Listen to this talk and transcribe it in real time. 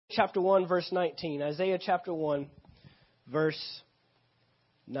Chapter 1, verse 19. Isaiah chapter 1, verse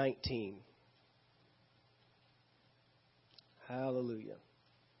 19. Hallelujah.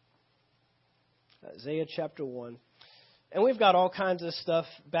 Isaiah chapter 1. And we've got all kinds of stuff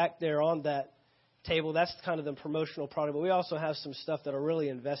back there on that table. That's kind of the promotional product. But we also have some stuff that'll really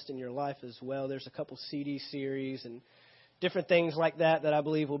invest in your life as well. There's a couple CD series and different things like that I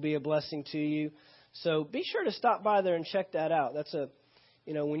believe will be a blessing to you. So be sure to stop by there and check that out. That's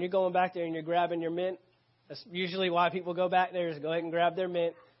when you're going back there and you're grabbing your mint, that's usually why people go back there is go ahead and grab their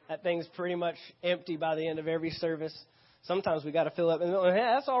mint. That thing's pretty much empty by the end of every service. Sometimes we got to fill up. And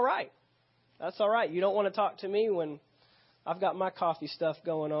hey, that's all right. That's all right. You don't want to talk to me when I've got my coffee stuff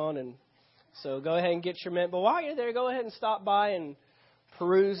going on. And so go ahead and get your mint. But while you're there, go ahead and stop by and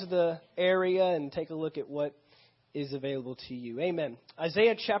peruse the area and take a look at what is available to you. Amen.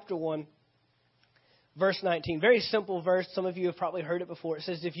 Isaiah chapter 1, verse 19. Very simple verse. Some of you have probably heard it before. It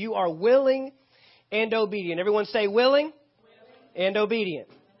says, if you are willing and obedient. Everyone say willing and obedient.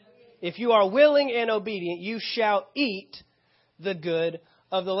 If you are willing and obedient, you shall eat the good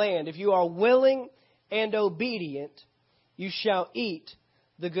of the land. If you are willing and obedient, you shall eat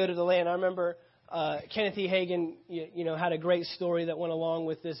the good of the land. I remember Kenneth E. Hagin, had a great story that went along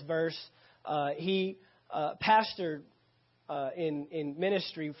with this verse. He pastored in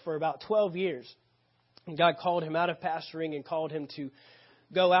ministry for about 12 years. And God called him out of pastoring and called him to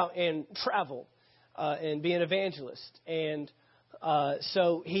go out and travel and be an evangelist. And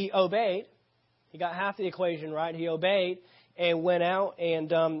so he obeyed. He got half the equation right. He obeyed and went out and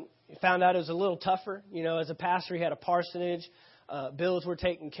found out it was a little tougher. As a pastor, he had a parsonage. Bills were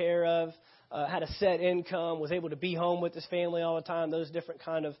taken care of. Had a set income. Was able to be home with his family all the time. Those different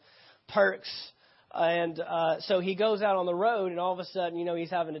kind of perks. And so he goes out on the road, and all of a sudden, he's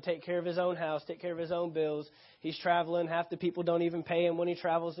having to take care of his own house, take care of his own bills. He's traveling. Half the people don't even pay him when he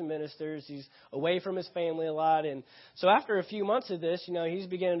travels and ministers. He's away from his family a lot. And so after a few months of this, he's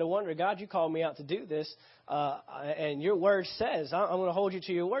beginning to wonder, God, you called me out to do this. And your word says, I'm going to hold you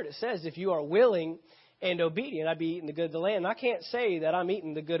to your word. It says, if you are willing and obedient, I'd be eating the good of the land. And I can't say that I'm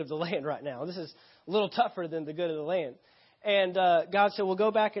eating the good of the land right now. This is a little tougher than the good of the land. And God said, well,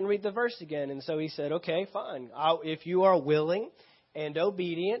 go back and read the verse again. And so he said, okay, fine. If you are willing and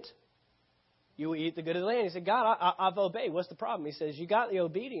obedient, you will eat the good of the land. He said, God, I've obeyed. What's the problem? He says, you got the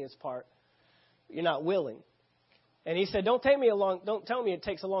obedience part. You're not willing. And he said, don't tell me it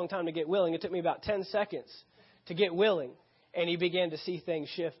takes a long time to get willing. It took me about 10 seconds to get willing. And he began to see things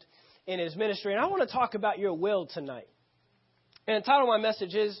shift in his ministry. And I want to talk about your will tonight. And the title of my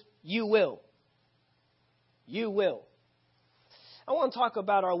message is, You Will. You Will. I want to talk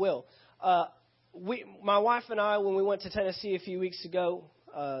about our will. My wife and I, when we went to Tennessee a few weeks ago,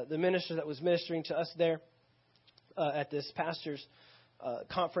 the minister that was ministering to us there at this pastor's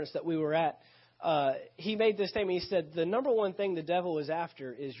conference that we were at, he made this statement. He said, the number one thing the devil is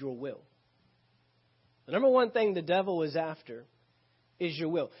after is your will. The number one thing the devil is after is your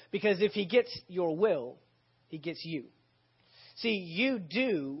will. Because if he gets your will, he gets you. See, you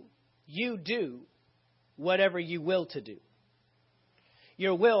do whatever you will to do.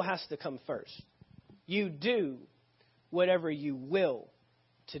 Your will has to come first. You do whatever you will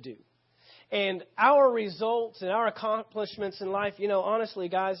to do. And our results and our accomplishments in life, honestly,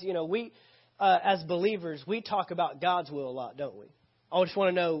 guys, we, as believers, we talk about God's will a lot, don't we? I just want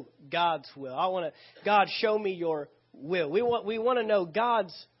to know God's will. God, show me your will. We want to know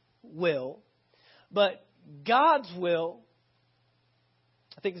God's will. But God's will,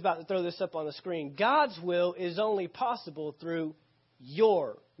 I think he's about to throw this up on the screen. God's will is only possible through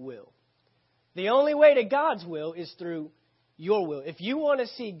your will. The only way to God's will is through your will. If you want to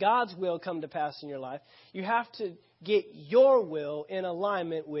see God's will come to pass in your life, you have to get your will in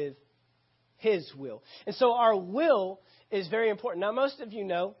alignment with His will. And so our will is very important. Now, most of you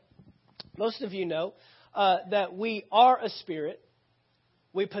know that we are a spirit,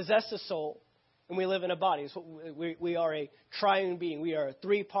 we possess a soul, and we live in a body. So we are a triune being. We are a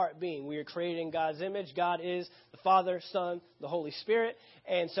three-part being. We are created in God's image. God is the Father, Son, the Holy Spirit.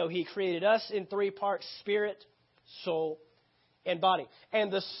 And so He created us in three parts: spirit, soul, and body.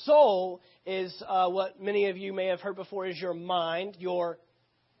 And the soul is what many of you may have heard before is your mind, your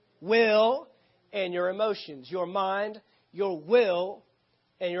will, and your emotions. Your mind, your will,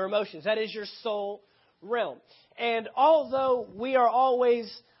 and your emotions. That is your soul realm. And although we are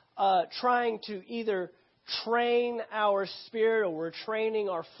always trying to either train our spirit or we're training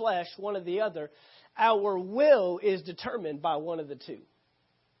our flesh, one or the other, our will is determined by one of the two.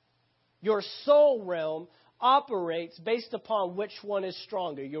 Your soul realm operates based upon which one is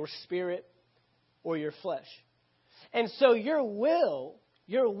stronger, your spirit or your flesh. And so your will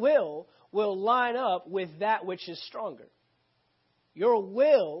Your will line up with that which is stronger. Your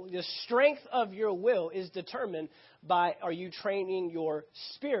will, the strength of your will is determined by, are you training your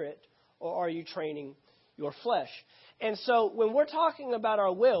spirit or are you training your flesh? And so when we're talking about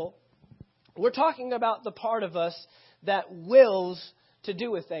our will, we're talking about the part of us that wills to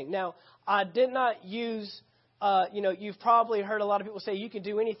do a thing. Now, I did not use, you've probably heard a lot of people say you can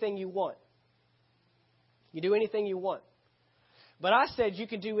do anything you want. You do anything you want. But I said you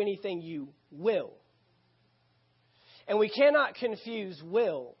can do anything you will. And we cannot confuse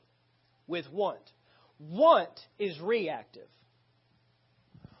will with want. Want is reactive.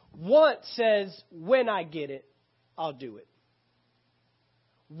 Want says, when I get it, I'll do it.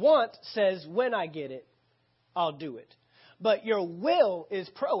 Want says, when I get it, I'll do it. But your will is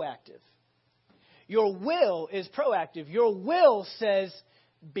proactive. Your will is proactive. Your will says,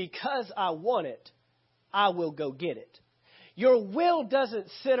 because I want it, I will go get it. Your will doesn't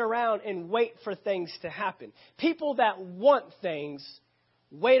sit around and wait for things to happen. People that want things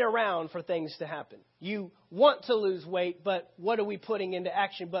wait around for things to happen. You want to lose weight, but what are we putting into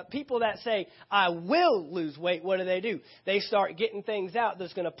action? But people that say, I will lose weight, what do? They start getting things out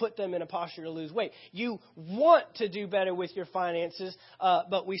that's going to put them in a posture to lose weight. You want to do better with your finances,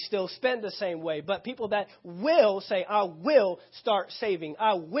 but we still spend the same way. But people that will say, I will start saving.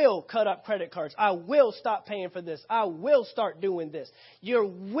 I will cut up credit cards. I will stop paying for this. I will start doing this. Your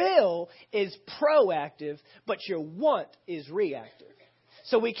will is proactive, but your want is reactive.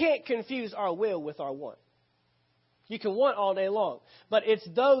 So we can't confuse our will with our want. You can want all day long, but it's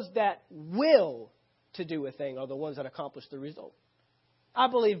those that will to do a thing are the ones that accomplish the result. I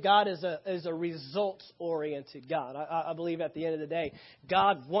believe God is a results-oriented God. I believe at the end of the day,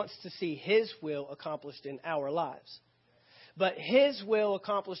 God wants to see His will accomplished in our lives. But His will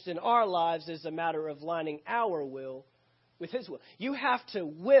accomplished in our lives is a matter of lining our will with His will. You have to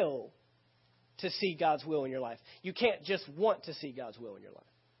will to see God's will in your life. You can't just want to see God's will in your life.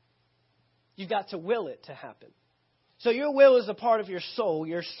 You've got to will it to happen. So your will is a part of your soul.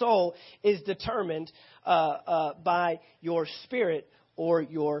 Your soul is determined by your spirit or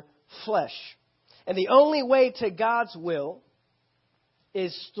your flesh. And the only way to God's will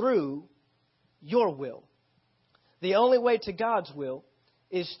is through your will. The only way to God's will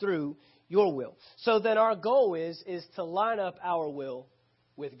is through your will. So then our goal is to line up our will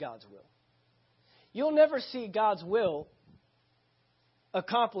with God's will. You'll never see God's will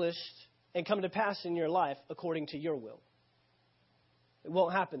accomplished and come to pass in your life according to your will. It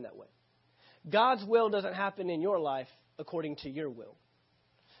won't happen that way. God's will doesn't happen in your life according to your will.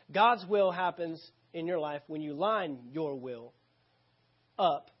 God's will happens in your life when you line your will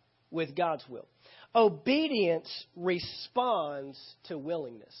up with God's will. Obedience responds to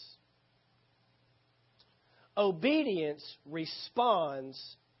willingness. Obedience responds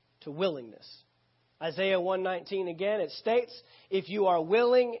to willingness. Isaiah 1:19 again, it states, if you are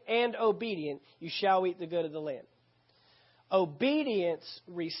willing and obedient, you shall eat the good of the land. Obedience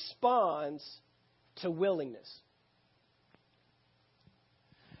responds to willingness.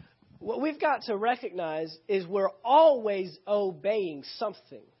 What we've got to recognize is we're always obeying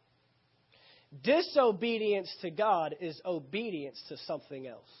something. Disobedience to God is obedience to something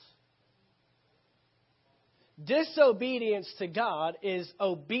else. Disobedience to God is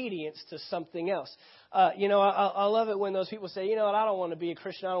obedience to something else. I love it when those people say, you know what, I don't want to be a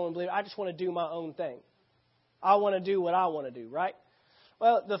Christian, I don't want to believe, I just want to do my own thing. I want to do what I want to do, right?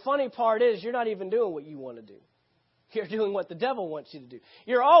 Well, the funny part is you're not even doing what you want to do. You're doing what the devil wants you to do.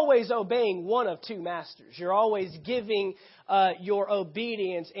 You're always obeying one of two masters. You're always giving your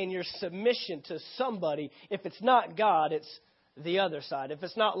obedience and your submission to somebody. If it's not God, it's the other side. If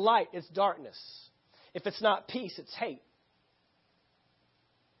it's not light, it's darkness. If it's not peace, it's hate.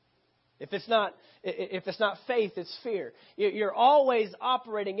 If it's not faith, it's fear. You're always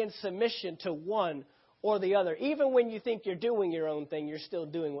operating in submission to one or the other. Even when you think you're doing your own thing, you're still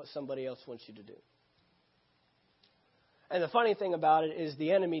doing what somebody else wants you to do. And the funny thing about it is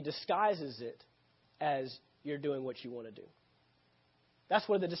the enemy disguises it as you're doing what you want to do. That's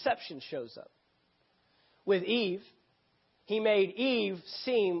where the deception shows up. With Eve, he made Eve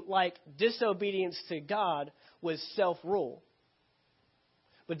seem like disobedience to God was self-rule.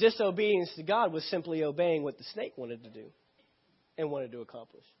 But disobedience to God was simply obeying what the snake wanted to do and wanted to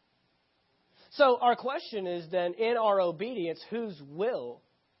accomplish. So our question is then, in our obedience, whose will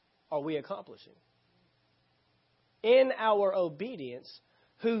are we accomplishing? In our obedience,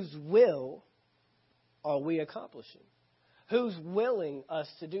 whose will are we accomplishing? Who's willing us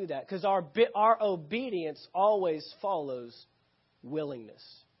to do that? Because our obedience always follows willingness.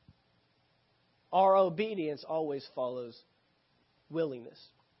 Our obedience always follows willingness.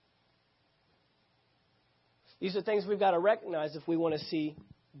 These are things we've got to recognize if we want to see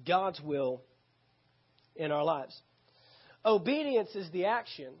God's will in our lives. Obedience is the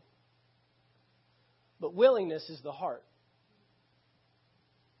action, but willingness is the heart.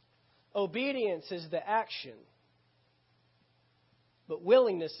 Obedience is the action, but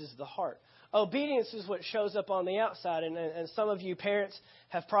willingness is the heart. Obedience is what shows up on the outside, and some of you parents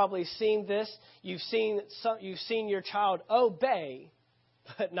have probably seen this. You've seen your child obey,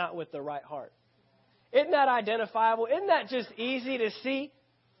 but not with the right heart. Isn't that identifiable? Isn't that just easy to see?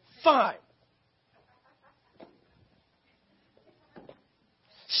 Fine.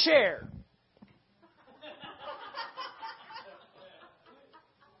 Share.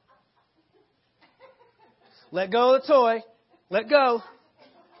 Let go of the toy. Let go.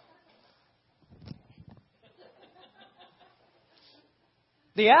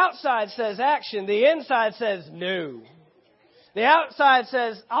 The outside says action. The inside says no. The outside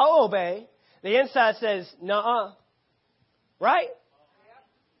says I'll obey. The inside says nuh-uh. Right?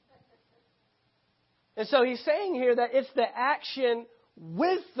 And so he's saying here that it's the action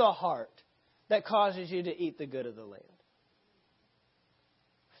with the heart that causes you to eat the good of the land.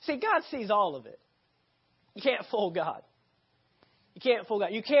 See, God sees all of it. You can't fool God. You can't fool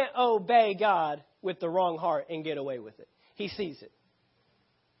God. You can't obey God with the wrong heart and get away with it. He sees it.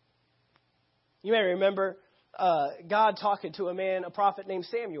 You may remember God talking to a prophet named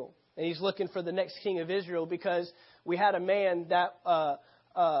Samuel. And he's looking for the next king of Israel because we had a man that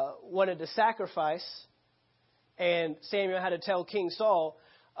wanted to sacrifice. And Samuel had to tell King Saul,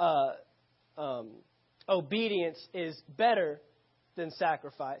 obedience is better than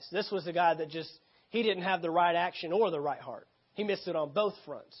sacrifice. This was a guy that he didn't have the right action or the right heart. He missed it on both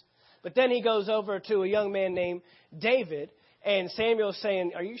fronts. But then he goes over to a young man named David. And Samuel's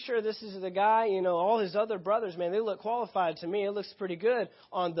saying, are you sure this is the guy? You know, all his other brothers, man, they look qualified to me. It looks pretty good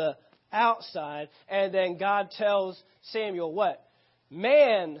on the outside. And then God tells Samuel what?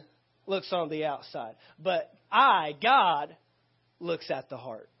 Man looks on the outside. But God, looks at the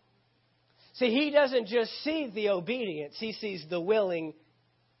heart. See, he doesn't just see the obedience. He sees the willing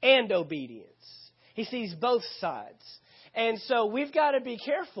and obedience. He sees both sides. And so we've got to be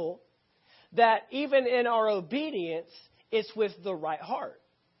careful that even in our obedience, it's with the right heart.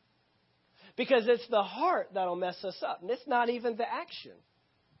 Because it's the heart that'll mess us up. And it's not even the action.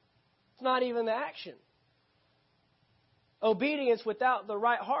 It's not even the action. Obedience without the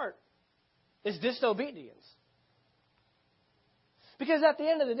right heart is disobedience. Because at the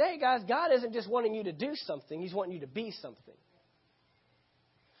end of the day, guys, God isn't just wanting you to do something. He's wanting you to be something.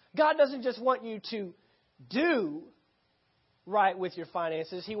 God doesn't just want you to do right with your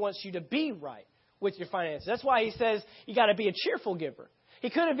finances. He wants you to be right with your finances. That's why he says you got to be a cheerful giver. He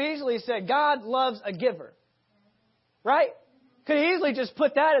could have easily said God loves a giver. Right? Could have easily just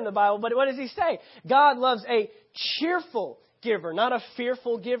put that in the Bible. But what does he say? God loves a cheerful giver, not a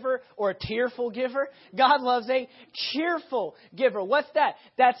fearful giver or a tearful giver. God loves a cheerful giver. What's that?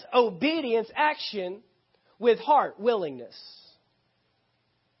 That's obedience, action with heart, willingness.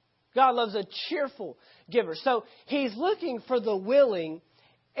 God loves a cheerful giver. So he's looking for the willing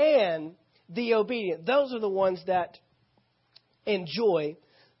and the obedient. Those are the ones that enjoy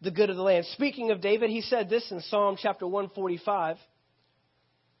the good of the land. Speaking of David, he said this in Psalm chapter 145.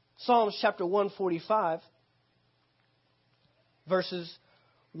 Psalms chapter 145, verses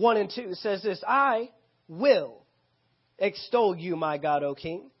 1 and 2. It says this, I will extol you, my God, O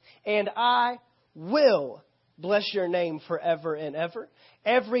King, and I will bless your name forever and ever.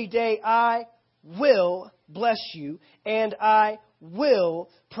 Every day I will bless you, and I will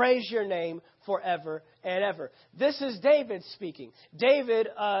praise your name forever and ever. This is David speaking. David,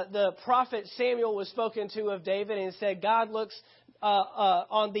 the prophet Samuel was spoken to of David and said God looks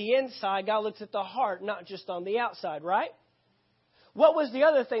on the inside. God looks at the heart, not just on the outside, right? What was the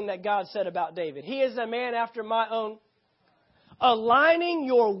other thing that God said about David? He is a man after my own. Aligning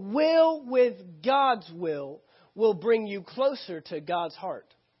your will with God's will bring you closer to God's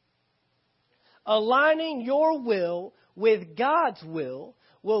heart. Aligning your will with God's will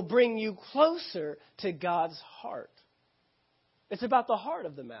bring you closer to God's heart. It's about the heart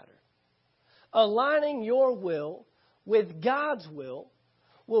of the matter. Aligning your will with God's will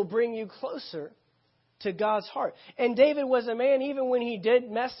bring you closer to God's heart. And David was a man, even when he did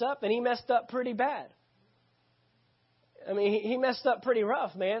mess up, and he messed up pretty bad. I mean, he messed up pretty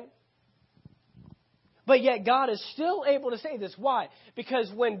rough, man. But yet God is still able to say this. Why?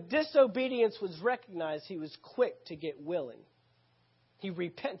 Because when disobedience was recognized, he was quick to get willing. He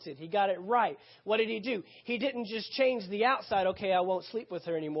repented. He got it right. What did he do? He didn't just change the outside. Okay, I won't sleep with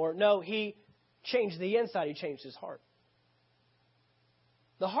her anymore. No, he changed the inside. He changed his heart.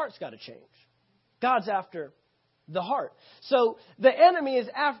 The heart's got to change. God's after the heart. So the enemy is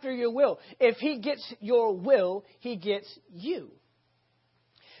after your will. If he gets your will, he gets you.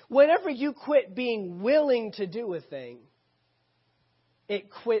 Whenever you quit being willing to do a thing, it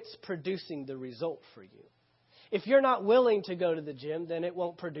quits producing the result for you. If you're not willing to go to the gym, then it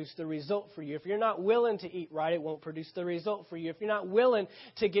won't produce the result for you. If you're not willing to eat right, it won't produce the result for you. If you're not willing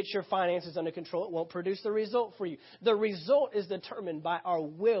to get your finances under control, it won't produce the result for you. The result is determined by our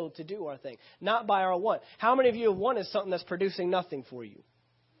will to do our thing, not by our want. How many of you have wanted something that's producing nothing for you?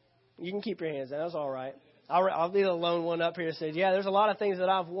 You can keep your hands down. That's all right. I'll be the lone one up here that says, yeah, there's a lot of things that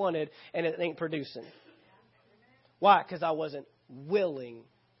I've wanted and it ain't producing. Why? Because I wasn't willing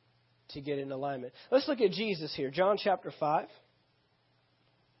to get in alignment. Let's look at Jesus here. John chapter 5.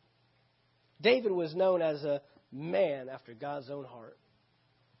 David was known as a man after God's own heart.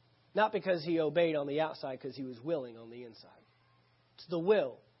 Not because he obeyed on the outside, because he was willing on the inside. It's the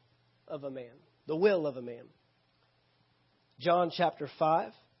will of a man. The will of a man. John chapter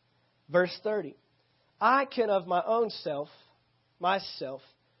 5, verse 30. I can of my own self, myself,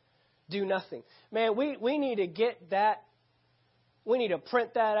 do nothing. Man, we need to get that. We need to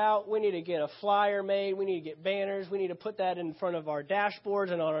print that out. We need to get a flyer made. We need to get banners. We need to put that in front of our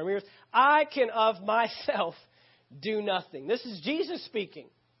dashboards and on our mirrors. I can of myself do nothing. This is Jesus speaking.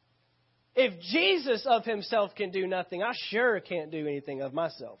 If Jesus of himself can do nothing, I sure can't do anything of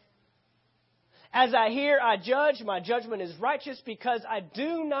myself. As I hear, I judge. My judgment is righteous because I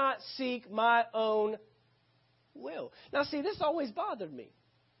do not seek my own will. Now, see, this always bothered me.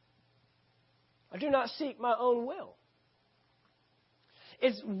 I do not seek my own will.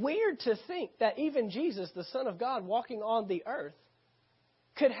 It's weird to think that even Jesus, the Son of God, walking on the earth,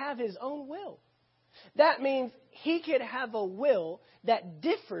 could have his own will. That means he could have a will that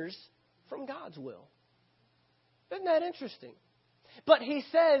differs from God's will. Isn't that interesting? But he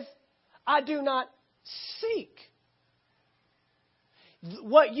says, I do not seek.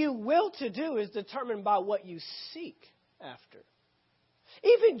 What you will to do is determined by what you seek after.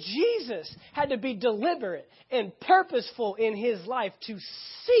 Even Jesus had to be deliberate and purposeful in his life to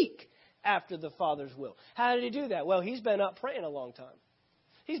seek after the Father's will. How did he do that? Well, he's been up praying a long time.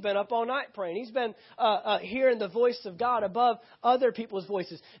 He's been up all night praying. He's been hearing the voice of God above other people's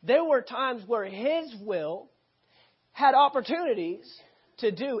voices. There were times where his will had opportunities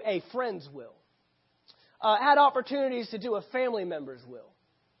to do a friend's will. Had opportunities to do a family member's will.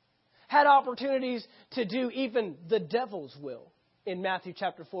 Had opportunities to do even the devil's will. In Matthew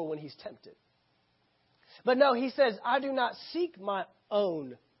chapter 4 when he's tempted. But no, he says, I do not seek my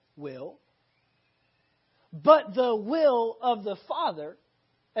own will, but the will of the Father.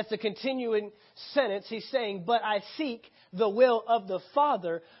 That's a continuing sentence. He's saying, but I seek the will of the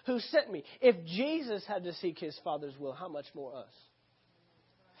Father who sent me. If Jesus had to seek his Father's will, how much more us?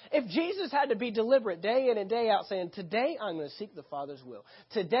 If Jesus had to be deliberate day in and day out saying, today I'm going to seek the Father's will.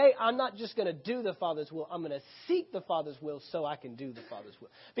 Today I'm not just going to do the Father's will. I'm going to seek the Father's will so I can do the Father's will.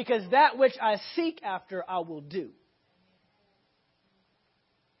 Because that which I seek after, I will do.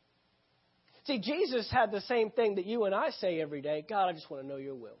 See, Jesus had the same thing that you and I say every day. God, I just want to know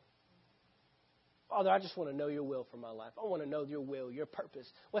your will. Father, I just want to know your will for my life. I want to know your will, your purpose.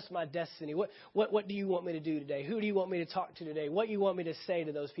 What's my destiny? What do you want me to do today? Who do you want me to talk to today? What do you want me to say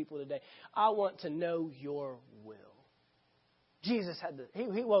to those people today? I want to know your will. Jesus had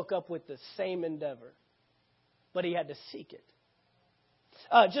he woke up with the same endeavor, but he had to seek it.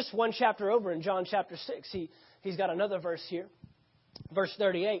 Just one chapter over in John chapter 6, he's got another verse here. Verse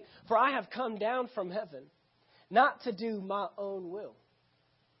 38, for I have come down from heaven not to do my own will,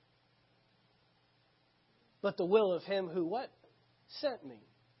 but the will of him who what? Sent me.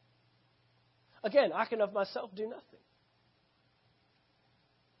 Again, I can of myself do nothing.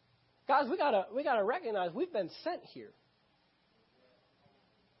 Guys, we gotta recognize we've been sent here.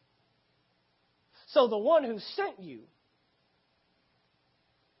 So the one who sent you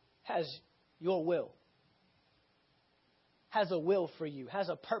has your will. Has a will for you, has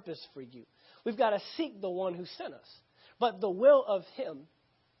a purpose for you. We've got to seek the one who sent us. But the will of him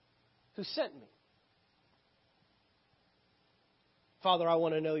who sent me. Father, I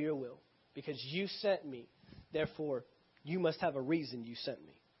want to know your will because you sent me. Therefore, you must have a reason you sent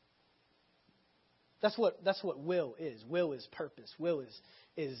me. That's what will is. Will is purpose. Will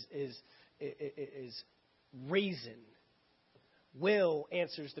is reason. Will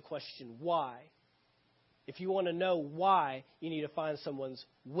answers the question why. If you want to know why, you need to find someone's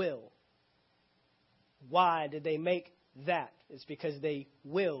will. Why did they make that? It's because they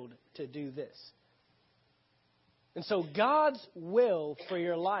willed to do this. And so God's will for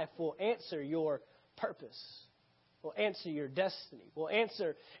your life will answer your purpose. will answer your destiny,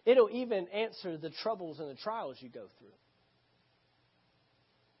 it'll even answer the troubles and the trials you go through.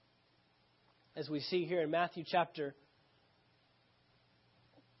 As we see here in Matthew chapter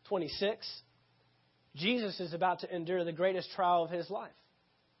 26, Jesus is about to endure the greatest trial of his life.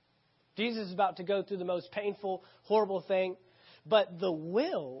 Jesus is about to go through the most painful, horrible thing, but the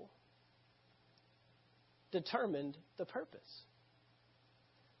will determined the purpose.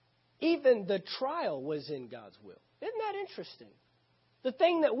 Even the trial was in God's will. Isn't that interesting? The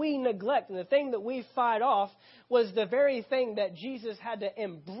thing that we neglect and the thing that we fight off was the very thing that Jesus had to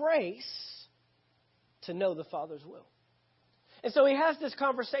embrace to know the Father's will. And so he has this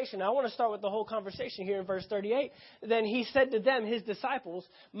conversation. I want to start with the whole conversation here in verse 38. Then he said to them, his disciples,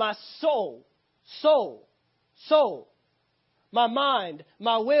 my soul, my mind,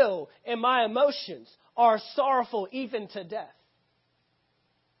 my will, and my emotions are sorrowful even to death.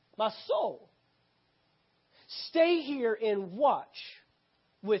 My soul. Stay here and watch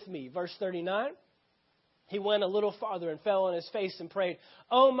with me. Verse 39. He went a little farther and fell on his face and prayed,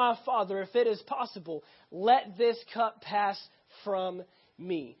 "Oh, my Father, if it is possible, let this cup pass from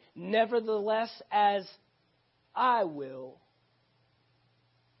me. Nevertheless, as I will,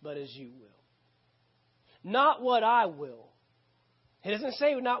 but as you will." Not what I will. He doesn't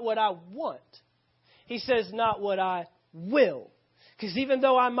say not what I want. He says not what I will. Because even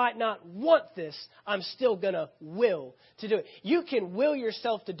though I might not want this, I'm still going to will to do it. You can will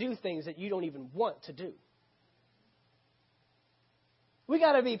yourself to do things that you don't even want to do. We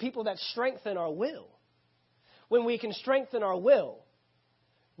got to be people that strengthen our will. When we can strengthen our will,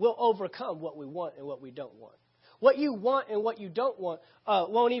 we'll overcome what we want and what we don't want. What you want and what you don't want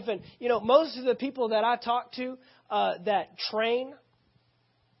won't even, most of the people that I talk to that train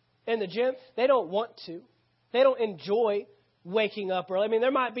in the gym, they don't want to. They don't enjoy waking up early. I mean,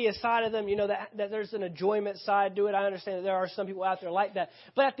 there might be a side of them, that there's an enjoyment side to it. I understand that there are some people out there like that.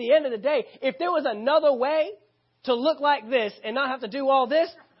 But at the end of the day, if there was another way to look like this and not have to do all this,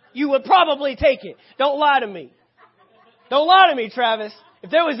 you would probably take it. Don't lie to me. Don't lie to me, Travis.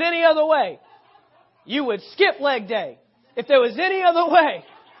 If there was any other way, you would skip leg day. If there was any other way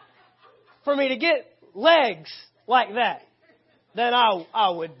for me to get legs like that, then I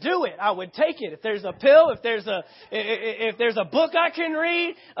would do it. I would take it. If there's a pill, if there's a book I can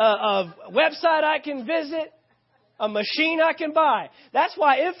read, a website I can visit, a machine I can buy. That's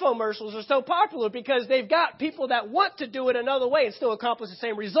why infomercials are so popular, because they've got people that want to do it another way and still accomplish the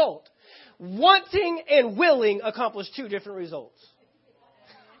same result. Wanting and willing accomplish two different results.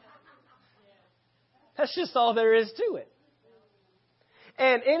 That's just all there is to it.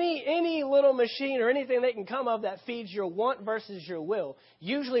 And any little machine or anything they can come up that feeds your want versus your will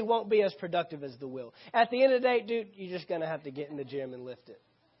usually won't be as productive as the will. At the end of the day, dude, you're just going to have to get in the gym and lift it.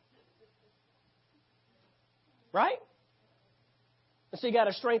 Right? So you got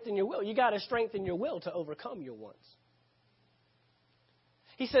to strengthen your will. You got to strengthen your will to overcome your wants.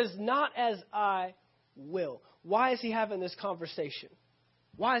 He says, not as I will. Why is he having this conversation?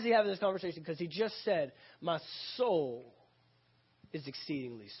 Why is he having this conversation? Because he just said, my soul is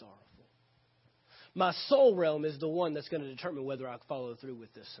exceedingly sorrowful. My soul realm is the one that's going to determine whether I follow through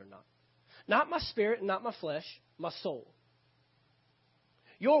with this or not. Not my spirit, not my flesh, my soul.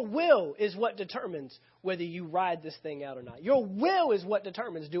 Your will is what determines whether you ride this thing out or not. Your will is what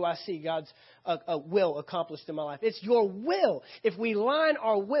determines, do I see God's will accomplished in my life? It's your will. If we line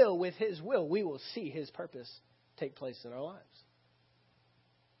our will with His will, we will see His purpose take place in our lives.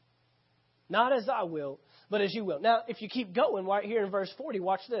 Not as I will, but as you will. Now, if you keep going right here in verse 40,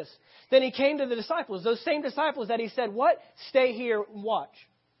 watch this. Then He came to the disciples, those same disciples that He said, what? Stay here and watch.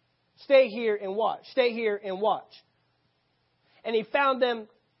 Stay here and watch. Stay here and watch. And He found them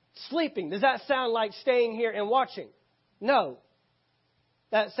sleeping. Does that sound like staying here and watching? No.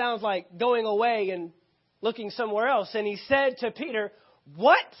 That sounds like going away and looking somewhere else. And He said to Peter,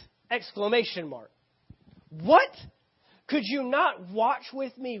 what? Exclamation mark. What? Could you not watch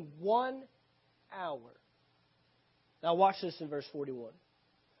with me 1 hour? Now watch this in verse 41.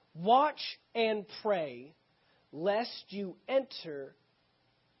 Watch and pray lest you enter,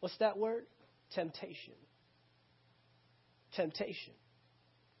 what's that word? Temptation. Temptation.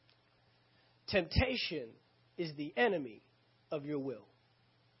 Temptation is the enemy of your will.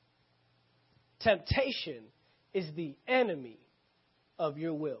 Temptation is the enemy of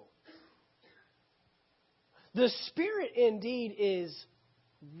your will. The spirit indeed is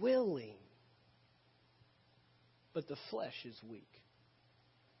willing, but the flesh is weak.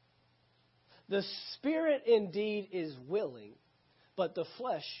 The spirit indeed is willing, but the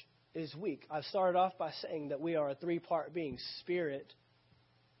flesh is weak. I started off by saying that we are a 3-part being: spirit,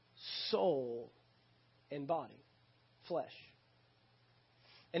 soul, and body. flesh.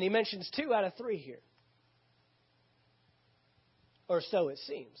 And he mentions 2 out of 3 here. Or so it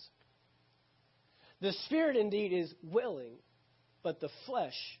seems. The spirit indeed is willing, but the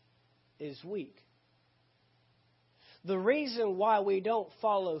flesh is weak. The reason why we don't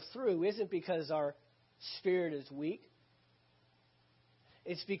follow through isn't because our spirit is weak.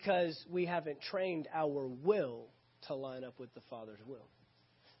 It's because we haven't trained our will to line up with the Father's will.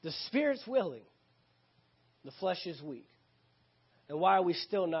 The spirit's willing. The flesh is weak. And why are we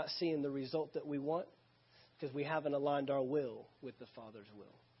still not seeing the result that we want? Because we haven't aligned our will with the Father's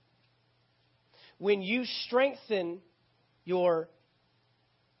will. When you strengthen your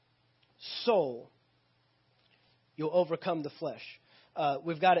soul, you'll overcome the flesh.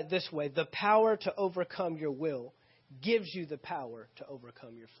 We've got it this way. The power to overcome your will gives you the power to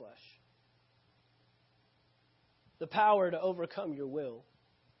overcome your flesh. The power to overcome your will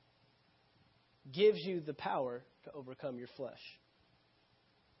gives you the power to overcome your flesh.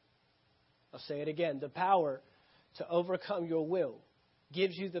 I'll say it again. The power to overcome your will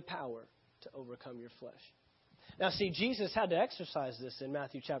gives you the power to overcome your flesh. Now, see, Jesus had to exercise this in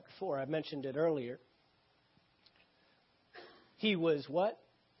Matthew chapter 4. I mentioned it earlier. He was what?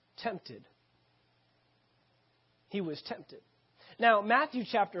 Tempted. He was tempted. Now, Matthew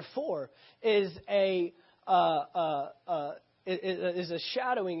chapter 4 is a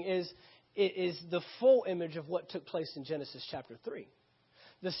shadowing, is the full image of what took place in Genesis chapter 3.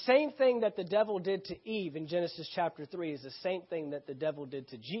 The same thing that the devil did to Eve in Genesis chapter 3 is the same thing that the devil did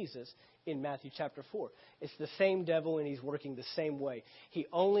to Jesus in Matthew chapter 4. It's the same devil, and he's working the same way. He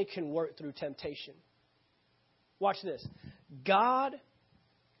only can work through temptation. Watch this. God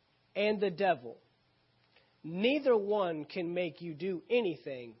and the devil, neither one can make you do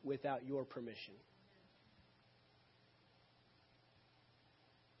anything without your permission.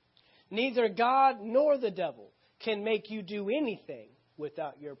 Neither God nor the devil can make you do anything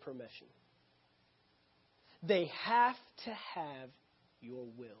without your permission. They have to have your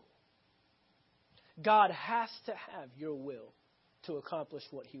will. God has to have your will to accomplish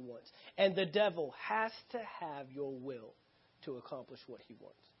what he wants. And the devil has to have your will to accomplish what he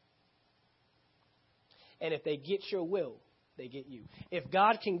wants. And if they get your will, they get you. If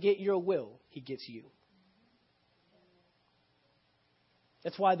God can get your will, he gets you.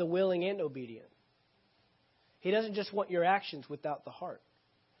 That's why the willing and obedient. He doesn't just want your actions without the heart.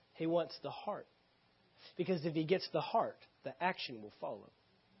 He wants the heart. Because if he gets the heart, the action will follow.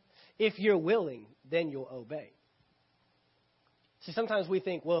 If you're willing, then you'll obey. See, sometimes we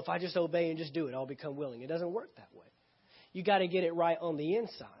think, well, if I just obey and just do it, I'll become willing. It doesn't work that way. You got to get it right on the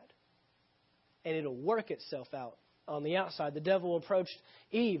inside. And it'll work itself out on the outside. The devil approached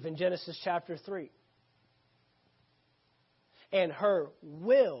Eve in Genesis chapter 3. And her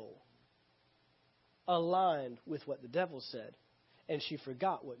will aligned with what the devil said. And she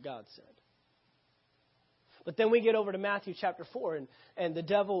forgot what God said. But then we get over to Matthew chapter 4, and the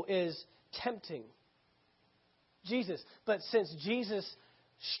devil is tempting Jesus. But since Jesus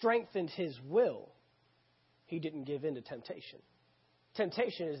strengthened his will, he didn't give in to temptation.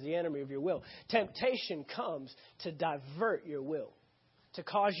 Temptation is the enemy of your will. Temptation comes to divert your will, to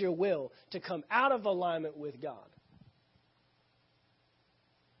cause your will to come out of alignment with God.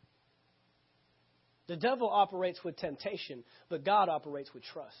 The devil operates with temptation, but God operates with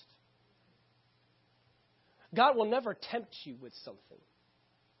trust. God will never tempt you with something.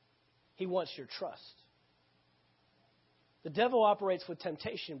 He wants your trust. The devil operates with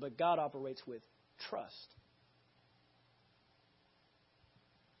temptation, but God operates with trust.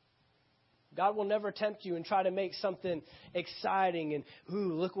 God will never tempt you and try to make something exciting and,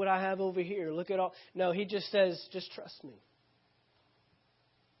 ooh, look what I have over here. Look at all. No, he just says, just trust me.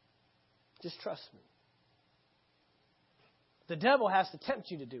 Just trust me. The devil has to tempt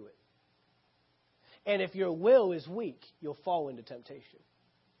you to do it. And if your will is weak, you'll fall into temptation.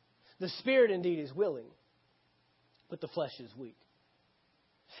 The spirit indeed is willing, but the flesh is weak.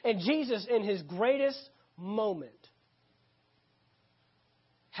 And Jesus, in his greatest moment,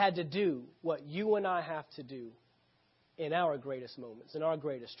 had to do what you and I have to do in our greatest moments, in our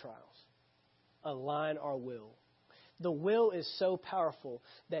greatest trials. Align our will. The will is so powerful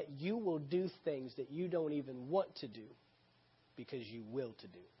that you will do things that you don't even want to do because you will to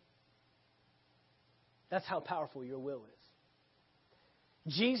do. That's how powerful your will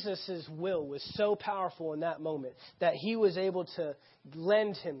is. Jesus' will was so powerful in that moment that he was able to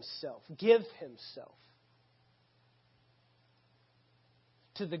lend himself, give himself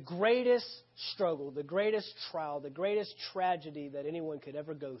to the greatest struggle, the greatest trial, the greatest tragedy that anyone could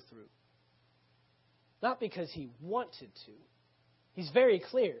ever go through. Not because he wanted to. He's very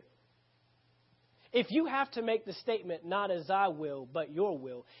clear. If you have to make the statement, not as I will, but your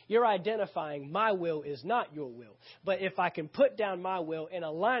will, you're identifying my will is not your will. But if I can put down my will and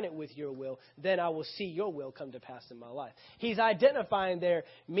align it with your will, then I will see your will come to pass in my life. He's identifying there,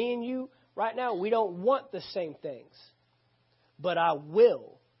 me and you, right now, we don't want the same things, but I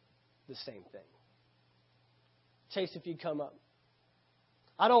will the same thing. Chase, if you'd come up.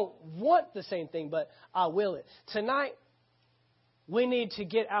 I don't want the same thing, but I will it. Tonight, we need to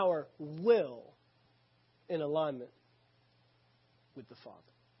get our will in alignment with the Father.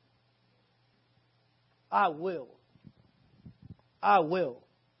 I will. I will.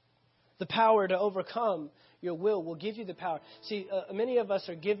 The power to overcome your will give you the power. See, many of us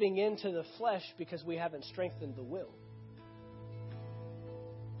are giving in to the flesh because we haven't strengthened the will.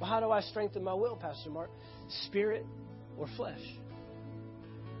 Well, how do I strengthen my will, Pastor Mark? Spirit or flesh?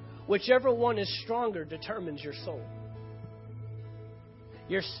 Whichever one is stronger determines your soul.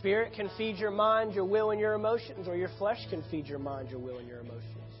 Your spirit can feed your mind, your will, and your emotions, or your flesh can feed your mind, your will, and your emotions.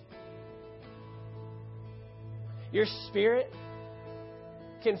 Your spirit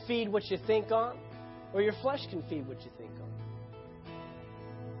can feed what you think on, or your flesh can feed what you think on.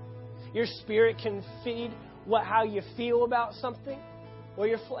 Your spirit can feed how you feel about something, or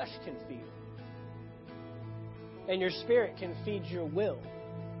your flesh can feed it. And your spirit can feed your will,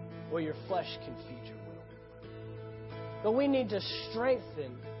 or your flesh can feed your will. But we need to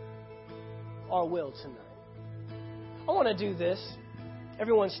strengthen our will tonight. I want to do this.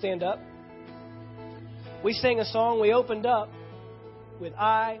 Everyone stand up. We sang a song. We opened up with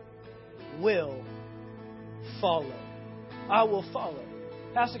I will follow. I will follow.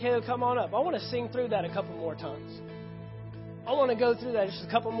 Pastor Caleb, come on up. I want to sing through that a couple more times. I want to go through that just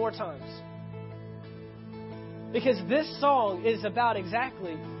a couple more times. Because this song is about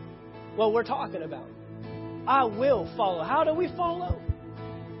exactly what we're talking about. I will follow. How do we follow?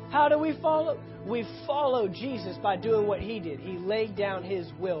 How do we follow? We follow Jesus by doing what He did. He laid down His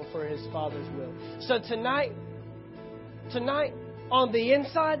will for His Father's will. So tonight, on the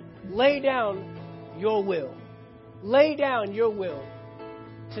inside, lay down your will. Lay down your will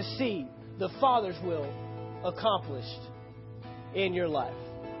to see the Father's will accomplished in your life.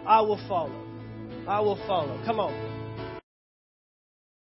 I will follow. I will follow. Come on.